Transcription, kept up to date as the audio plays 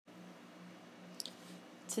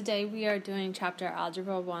Today we are doing Chapter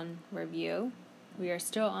Algebra 1 review. We are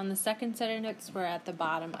still on the second set of notes. We're at the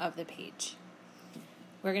bottom of the page.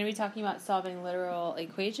 We're going to be talking about solving literal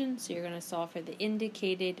equations. So you're going to solve for the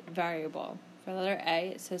indicated variable. For letter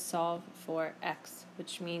A, it says solve for x,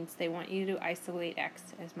 which means they want you to isolate x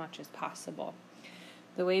as much as possible.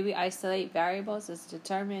 The way we isolate variables is to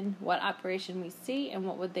determine what operation we see and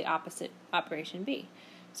what would the opposite operation be.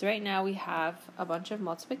 So right now we have a bunch of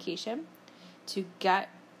multiplication. To get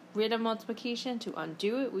rid of multiplication, to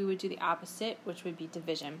undo it, we would do the opposite, which would be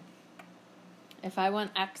division. If I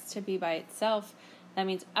want x to be by itself, that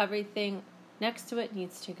means everything next to it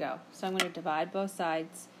needs to go. So I'm going to divide both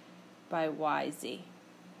sides by yz.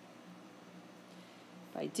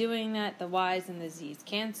 By doing that, the y's and the z's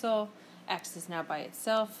cancel. X is now by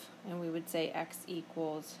itself, and we would say x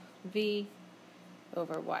equals v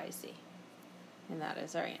over yz. And that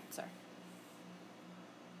is our answer.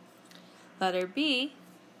 Letter B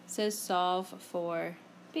says solve for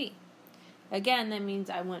b. Again, that means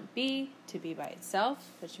I want b to be by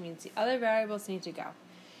itself, which means the other variables need to go.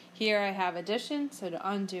 Here I have addition, so to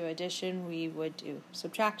undo addition, we would do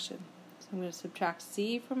subtraction. So I'm going to subtract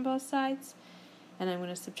c from both sides, and I'm going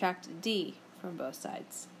to subtract d from both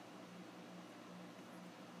sides.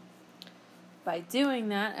 By doing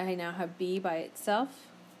that, I now have b by itself.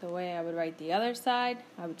 The way I would write the other side,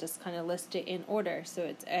 I would just kind of list it in order. So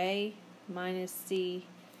it's a minus c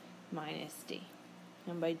minus d.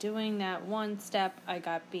 And by doing that one step, I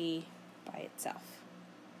got b by itself.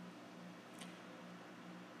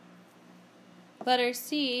 Letter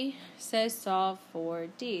C says solve for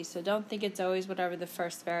d. So don't think it's always whatever the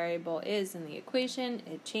first variable is in the equation.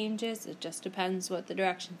 It changes. It just depends what the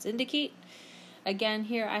directions indicate. Again,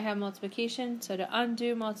 here I have multiplication. So to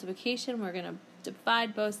undo multiplication, we're going to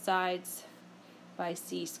divide both sides by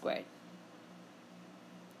c squared.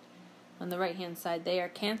 On the right-hand side, they are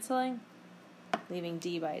canceling, leaving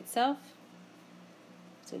d by itself.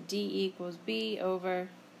 So d equals b over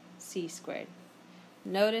c squared.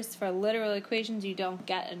 Notice for literal equations, you don't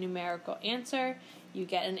get a numerical answer. You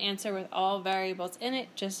get an answer with all variables in it.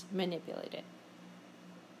 Just manipulate it.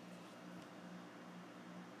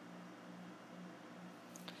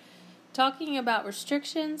 Talking about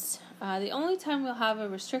restrictions, the only time we'll have a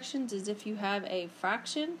restrictions is if you have a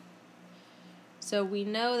fraction. So we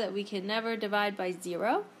know that we can never divide by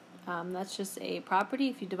 0. That's just a property.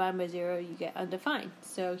 If you divide by 0, you get undefined.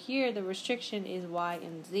 So here the restriction is y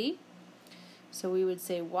and z. So we would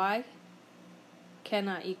say y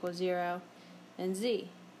cannot equal 0 and z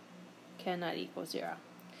cannot equal 0.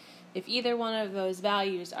 If either one of those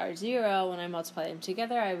values are 0, when I multiply them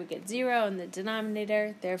together, I would get 0 in the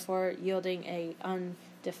denominator, therefore yielding a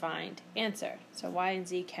undefined answer. So y and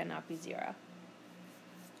z cannot be 0.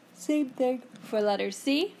 Same thing for letter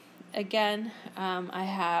C. Again, I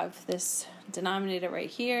have this denominator right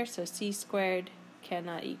here, so c squared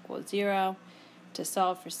cannot equal 0. To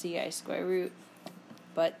solve for c, I square root,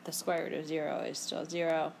 but the square root of 0 is still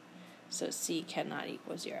 0, so c cannot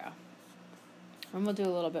equal 0. And we'll do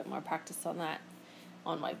a little bit more practice on that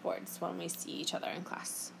on whiteboards when we see each other in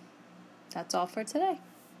class. That's all for today.